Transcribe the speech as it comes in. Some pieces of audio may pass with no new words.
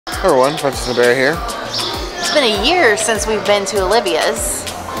Everyone, Princess and Bear here. It's been a year since we've been to Olivia's.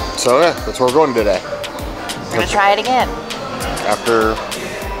 So yeah, that's where we're going today. We're gonna try it again. After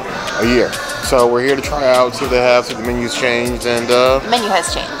a year. So we're here to try out, see what they have, see if the menu's changed, and the menu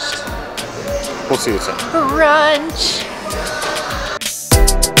has changed. We'll see you soon. Brunch!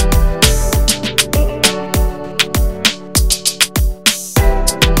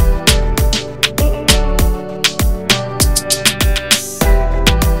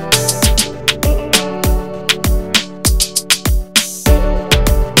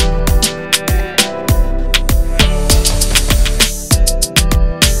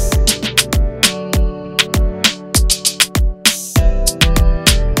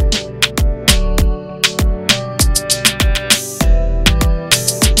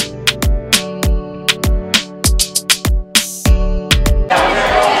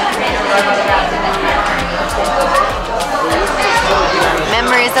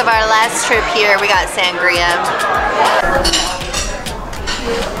 Of our last trip here, we got sangria.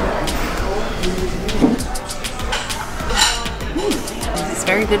 It's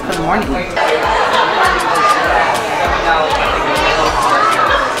very good for the morning.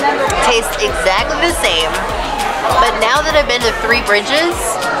 Tastes exactly the same, but now that I've been to Three Bridges,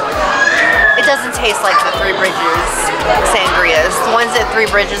 it doesn't taste like the Three Bridges sangrias. The ones at Three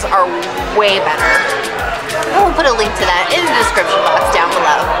Bridges are way better. I will put a link to that in the description box down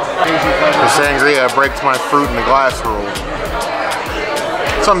below. The sangria breaks my fruit in the glass rule.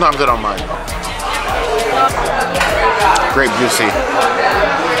 Sometimes I don't mind. Grape juicy.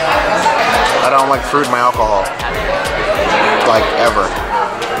 I don't like fruit in my alcohol. Like ever.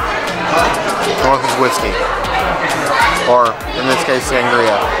 Unless it's whiskey. Or, in this case,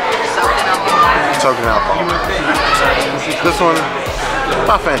 sangria. Soaked in alcohol. This one,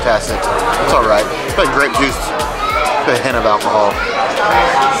 not fantastic. It's alright. It's like grape juice with a hint of alcohol.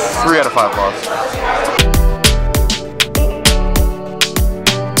 3 out of 5 balls.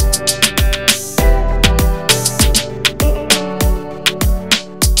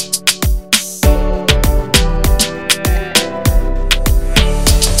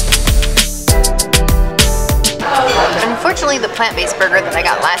 Unfortunately, the plant-based burger that I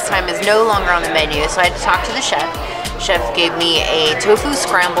got last time is no longer on the menu, so I had to talk to the chef. Chef gave me a tofu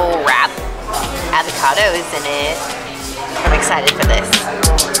scramble wrap. Avocados in it. I'm excited for this.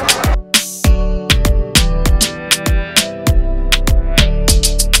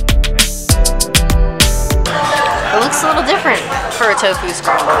 It looks a little different for a tofu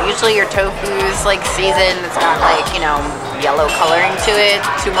scramble. Usually your tofu is like seasoned, it's got like, you know, yellow coloring to it,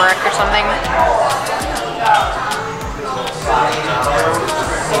 turmeric or something.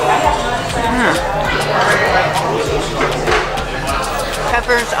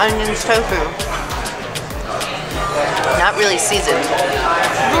 Peppers, onions, tofu. Not really seasoned.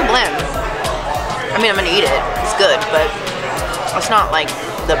 A little bland. I mean, I'm gonna eat it. It's good, but it's not like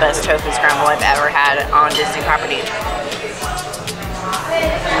the best tofu scramble I've ever had on Disney property.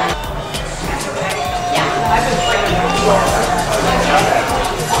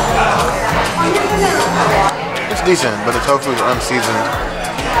 It's decent, but the tofu is unseasoned.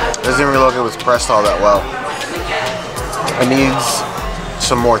 It doesn't really look like it was pressed all that well. It needs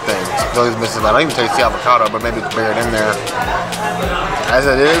some more things. I feel like it's missing that. I don't even taste the avocado, but maybe it's buried in there. As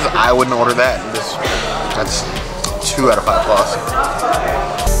it is, I wouldn't order that. That's 2 out of 5 plus.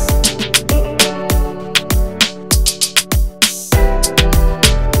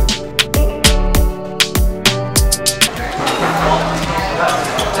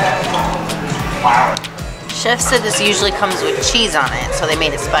 Chef said this usually comes with cheese on it, so they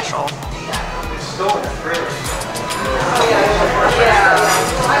made it special.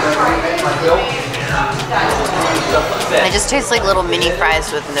 They just taste like little mini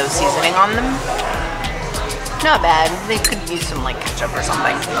fries with no seasoning on them. Not bad. They could use some like ketchup or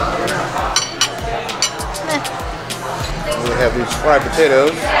something. We have these fried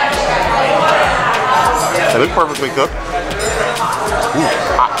potatoes. They look perfectly cooked. Ooh,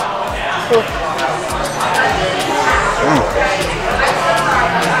 hot.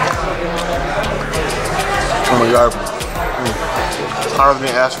 Oh my god. It's hotter than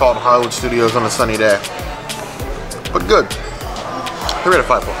the asphalt in Hollywood studios on a sunny day. But good. 3 out of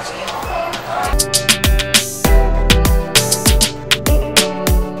 5 plus.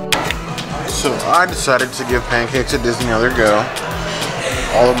 So I decided to give Pancakes at Disney another go.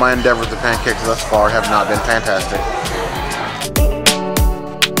 All of my endeavors with Pancakes thus far have not been fantastic.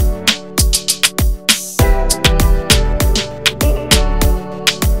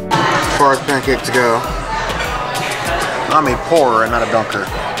 As far as Pancakes go, I'm a pourer and not a dunker.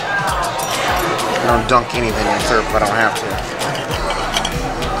 I don't dunk anything in syrup if I don't have to.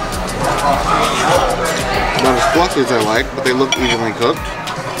 Not as fluffy as I like, but they look evenly cooked.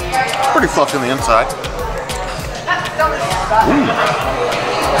 Pretty fluffy on the inside.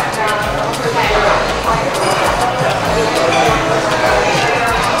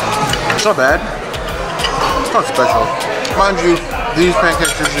 It's not bad. It's not special. Mind you, these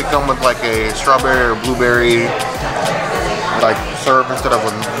pancakes usually come with like a strawberry or blueberry like syrup instead of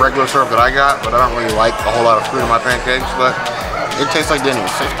a regular syrup that I got, but I don't really like a whole lot of fruit in my pancakes, but it tastes like Denny's.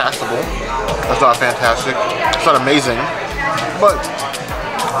 It's passable. It's not fantastic. It's not amazing, but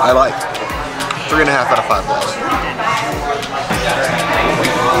I like. 3.5 out of 5 balls.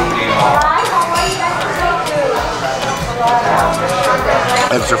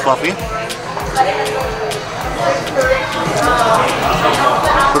 Eggs are fluffy.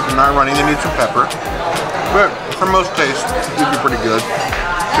 Cooked not running, they need some pepper. But for most tastes, it'd be pretty good.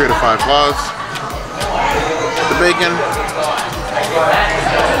 3 to 5 claws. The bacon.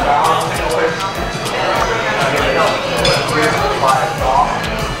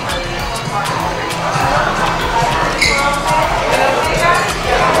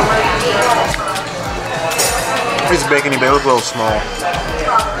 It's bacony, but it was a little small.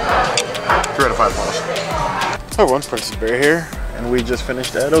 3 out of 5 balls. Hi everyone, Princess Bear here, and we just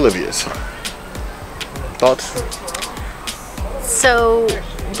finished at Olivia's. Thoughts? So,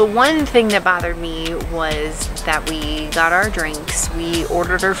 the one thing that bothered me was that we got our drinks, we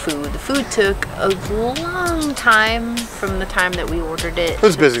ordered our food. The food took a long time from the time that we ordered it. It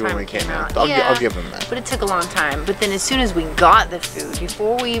was busy when we came out. I'll give them that. But it took a long time. But then as soon as we got the food,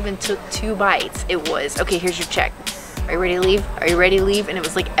 before we even took 2 bites, it was, okay, here's your check. Are you ready to leave? Are you ready to leave? And it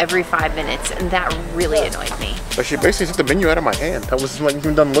was like every 5 minutes, and that really annoyed me. But she basically took the menu out of my hand. I was like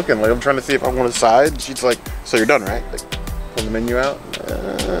even done looking. Like I'm trying to see if I want a side. She's like, so you're done, right? Like, pull the menu out.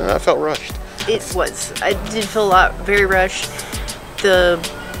 I felt rushed. It was. I did feel very rushed. The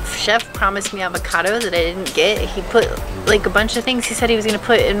chef promised me avocado that I didn't get. He put like a bunch of things he said he was going to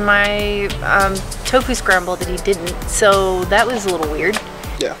put in my tofu scramble that he didn't. So that was a little weird.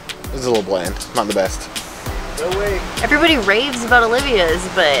 Yeah, it was a little bland. Not the best. No way. Everybody raves about Olivia's,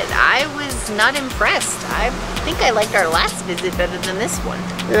 but I was not impressed. I think I liked our last visit better than this one.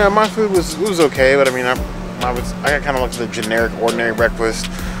 Yeah, my food was okay, but I mean, I got kind of like the generic, ordinary breakfast.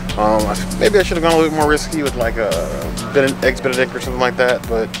 Maybe I should have gone a little bit more risky with like a eggs Benedict or something like that,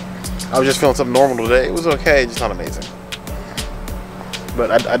 but I was just feeling something normal today. It was okay, just not amazing.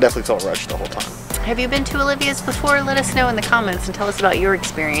 But I definitely felt rushed the whole time. Have you been to Olivia's before? Let us know in the comments and tell us about your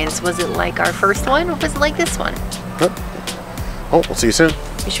experience. Was it like our first one, or was it like this one? Oh, we'll see you soon.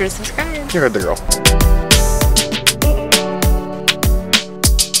 Be sure to subscribe. You heard the girl.